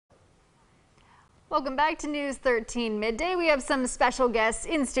Welcome back to News 13 Midday. We have some special guests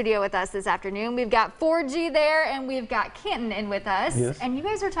in studio with us this afternoon. We've got 4G there and we've got Canton in with us. Yes. And you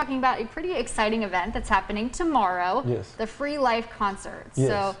guys are talking about a pretty exciting event that's happening tomorrow. Yes. The Free Life Concert. Yes.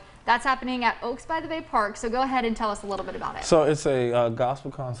 So that's happening at Oaks by the Bay Park. So go ahead and tell us a little bit about it. So it's a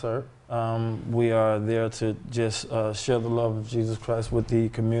gospel concert. We are there to just share the love of Jesus Christ with the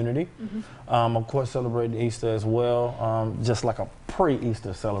community. Of course, celebrating Easter as well, just like a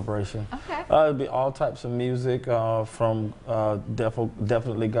pre-Easter celebration. Okay. It'll be all types of music from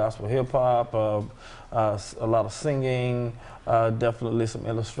definitely gospel hip-hop, a lot of singing, definitely some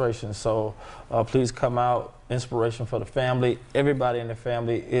illustrations. So please come out. Inspiration for the family. Everybody in the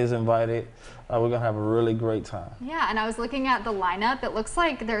family is invited. We're going to have a really great time. Yeah, and I was looking at the lineup. It looks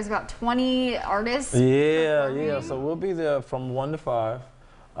like there's about 20 artists. Yeah. So we'll be there from 1 to 5.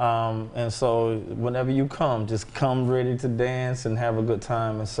 And so whenever you come, just come ready to dance and have a good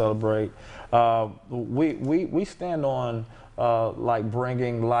time and celebrate. We stand on like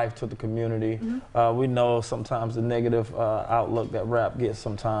bringing life to the community. We know sometimes the negative outlook that rap gets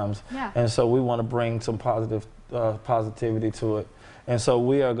sometimes. Yeah. And so we want to bring some positivity to it. And so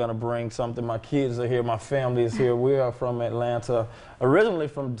we are going to bring something. My kids are here. My family is here. We are from Atlanta, originally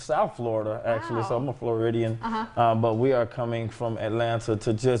from South Florida, actually. Wow. So I'm a Floridian. But we are coming from Atlanta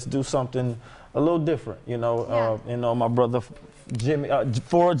to just do something a little different. You know, my brother Jimmy,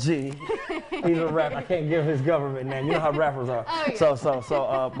 4G, he's a rapper. I can't give his government name. You know how rappers are. Oh,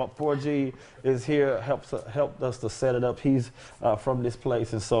 yeah. But 4G is here, helped us to set it up. He's from this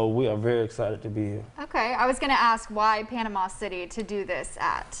place, and so we are very excited to be here. Okay, I was going to ask why Panama City to do this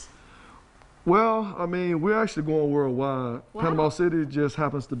at? Well, I mean, we're actually going worldwide. Wow. Panama City just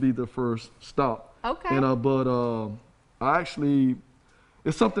happens to be the first stop. Okay. But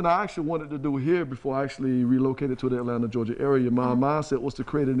it's something I actually wanted to do here before I actually relocated to the Atlanta, Georgia area. My mindset was to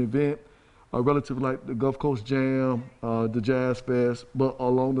create an event relative like the Gulf Coast Jam, the Jazz Fest, but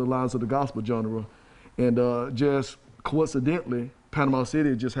along the lines of the gospel genre. And just coincidentally, Panama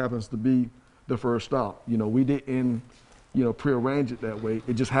City just happens to be the first stop. You know, we didn't, prearrange it that way.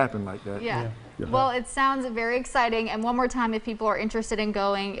 It just happened like that. Yeah. Yeah. Well, it sounds very exciting. And one more time, if people are interested in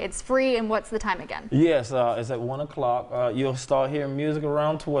going, it's free. And what's the time again? Yes, it's at 1 o'clock. You'll start hearing music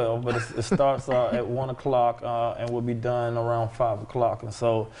around 12, but it starts at 1 o'clock and will be done around 5 o'clock. And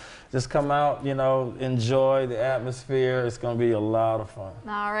so just come out, enjoy the atmosphere. It's going to be a lot of fun.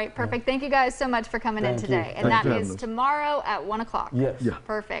 All right, perfect. Thank you guys so much for coming in Thank you. today. And Thanks that for is having us. tomorrow at 1 o'clock. Yes. Yeah.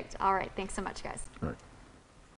 Perfect. All right. Thanks so much, guys. All right.